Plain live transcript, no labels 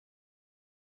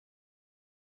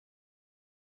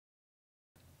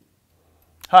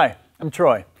Hi, I'm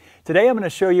Troy. Today I'm going to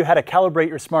show you how to calibrate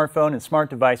your smartphone and smart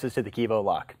devices to the Kevo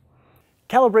lock.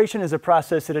 Calibration is a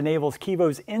process that enables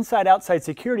Kevo's inside-outside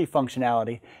security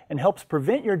functionality and helps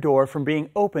prevent your door from being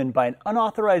opened by an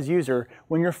unauthorized user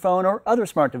when your phone or other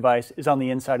smart device is on the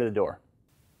inside of the door.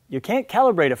 You can't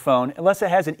calibrate a phone unless it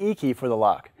has an E-key for the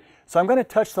lock. So I'm going to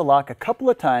touch the lock a couple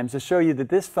of times to show you that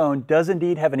this phone does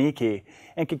indeed have an E-key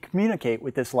and can communicate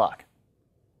with this lock.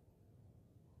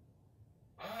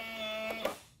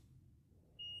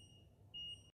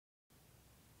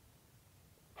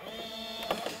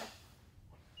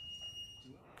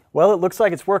 Well, it looks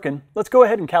like it's working. Let's go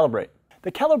ahead and calibrate.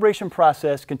 The calibration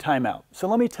process can time out, so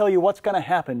let me tell you what's going to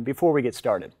happen before we get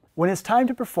started. When it's time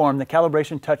to perform the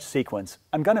calibration touch sequence,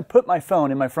 I'm going to put my phone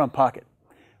in my front pocket.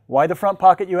 Why the front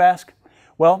pocket, you ask?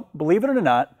 Well, believe it or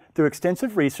not, through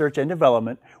extensive research and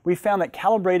development, we found that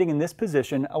calibrating in this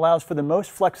position allows for the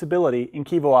most flexibility in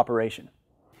Kevo operation.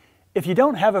 If you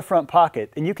don't have a front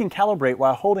pocket, then you can calibrate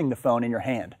while holding the phone in your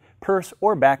hand, purse,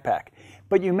 or backpack,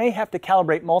 but you may have to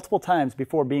calibrate multiple times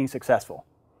before being successful.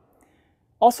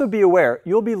 Also be aware,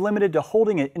 you'll be limited to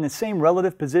holding it in the same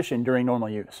relative position during normal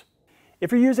use.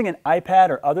 If you're using an iPad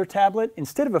or other tablet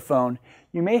instead of a phone,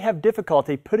 you may have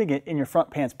difficulty putting it in your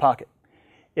front pants pocket.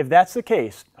 If that's the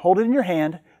case, hold it in your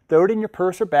hand, throw it in your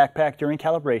purse or backpack during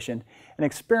calibration, and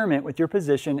experiment with your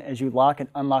position as you lock and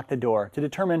unlock the door to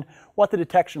determine what the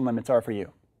detection limits are for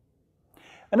you.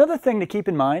 Another thing to keep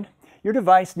in mind, your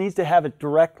device needs to have a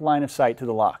direct line of sight to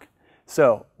the lock.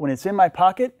 So, when it's in my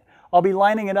pocket, I'll be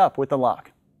lining it up with the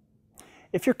lock.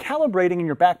 If you're calibrating in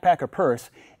your backpack or purse,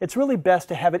 it's really best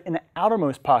to have it in the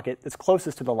outermost pocket that's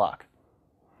closest to the lock.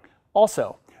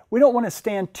 Also, we don't want to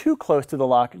stand too close to the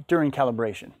lock during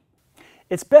calibration.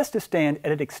 It's best to stand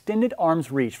at an extended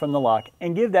arm's reach from the lock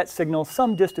and give that signal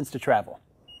some distance to travel.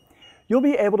 You'll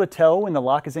be able to tell when the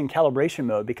lock is in calibration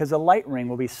mode because the light ring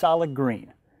will be solid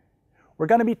green. We're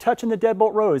going to be touching the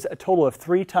deadbolt rose a total of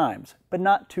 3 times, but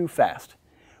not too fast.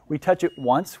 We touch it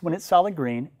once when it's solid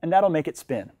green, and that'll make it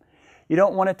spin. You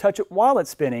don't want to touch it while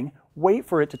it's spinning, wait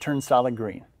for it to turn solid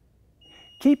green.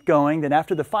 Keep going, then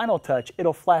after the final touch,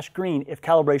 it'll flash green if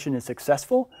calibration is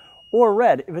successful, or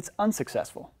red if it's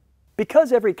unsuccessful.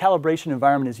 Because every calibration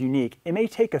environment is unique, it may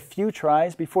take a few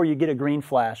tries before you get a green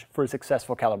flash for a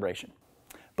successful calibration.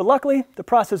 But luckily, the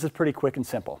process is pretty quick and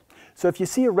simple. So if you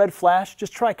see a red flash,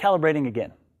 just try calibrating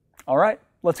again. All right,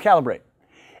 let's calibrate.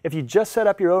 If you just set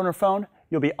up your owner phone,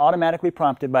 you'll be automatically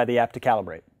prompted by the app to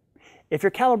calibrate. If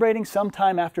you're calibrating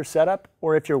sometime after setup,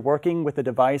 or if you're working with a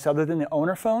device other than the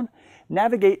owner phone,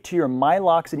 navigate to your My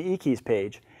Locks and E-Keys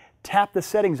page, tap the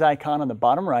settings icon on the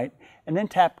bottom right, and then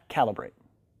tap Calibrate.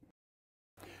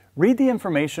 Read the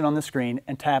information on the screen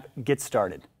and tap Get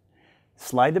Started.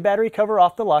 Slide the battery cover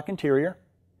off the lock interior.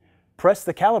 Press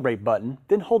the Calibrate button,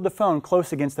 then hold the phone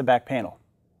close against the back panel.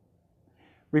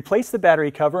 Replace the battery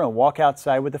cover and walk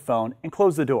outside with the phone and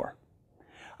close the door.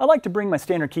 I like to bring my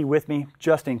standard key with me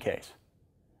just in case.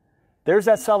 There's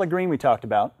that solid green we talked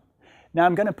about. Now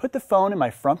I'm going to put the phone in my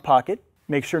front pocket,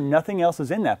 make sure nothing else is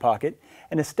in that pocket,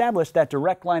 and establish that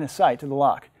direct line of sight to the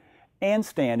lock, and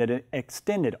stand at an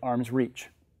extended arm's reach.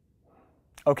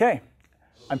 Okay,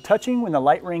 I'm touching when the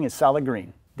light ring is solid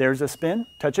green. There's a spin,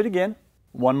 touch it again.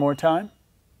 One more time.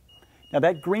 Now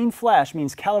that green flash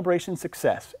means calibration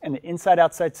success and the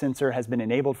inside-outside sensor has been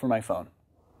enabled for my phone.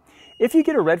 If you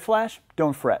get a red flash,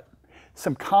 don't fret.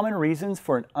 Some common reasons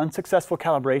for an unsuccessful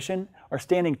calibration are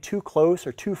standing too close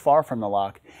or too far from the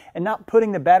lock and not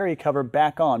putting the battery cover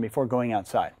back on before going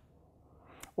outside.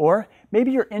 Or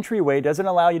maybe your entryway doesn't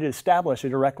allow you to establish a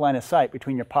direct line of sight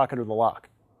between your pocket or the lock.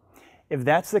 If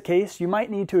that's the case, you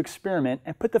might need to experiment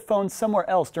and put the phone somewhere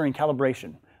else during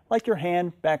calibration, like your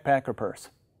hand, backpack, or purse.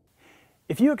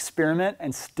 If you experiment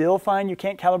and still find you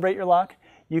can't calibrate your lock,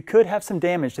 you could have some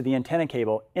damage to the antenna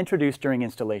cable introduced during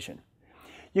installation.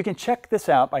 You can check this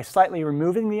out by slightly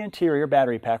removing the interior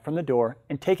battery pack from the door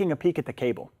and taking a peek at the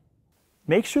cable.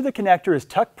 Make sure the connector is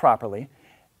tucked properly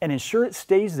and ensure it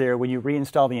stays there when you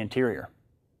reinstall the interior.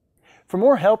 For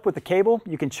more help with the cable,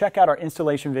 you can check out our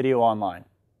installation video online.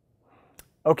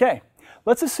 Okay,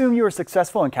 let's assume you were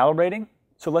successful in calibrating.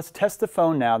 So let's test the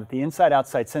phone now that the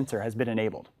inside-outside sensor has been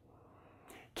enabled.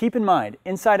 Keep in mind,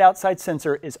 inside-outside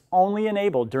sensor is only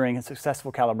enabled during a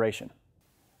successful calibration.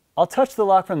 I'll touch the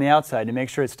lock from the outside to make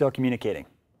sure it's still communicating.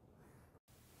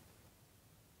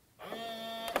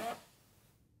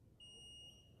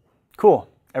 Cool,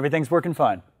 everything's working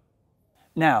fine.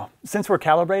 Now, since we're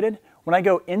calibrated, when I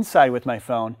go inside with my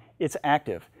phone, it's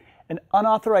active. An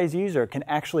unauthorized user can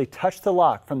actually touch the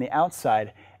lock from the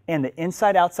outside and the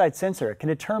inside-outside sensor can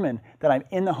determine that I'm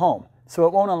in the home, so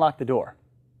it won't unlock the door.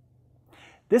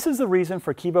 This is the reason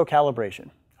for Kevo calibration.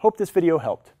 Hope this video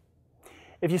helped.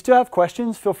 If you still have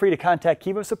questions, feel free to contact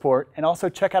Kevo support and also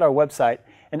check out our website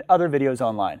and other videos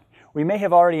online. We may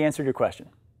have already answered your question.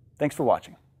 Thanks for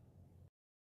watching.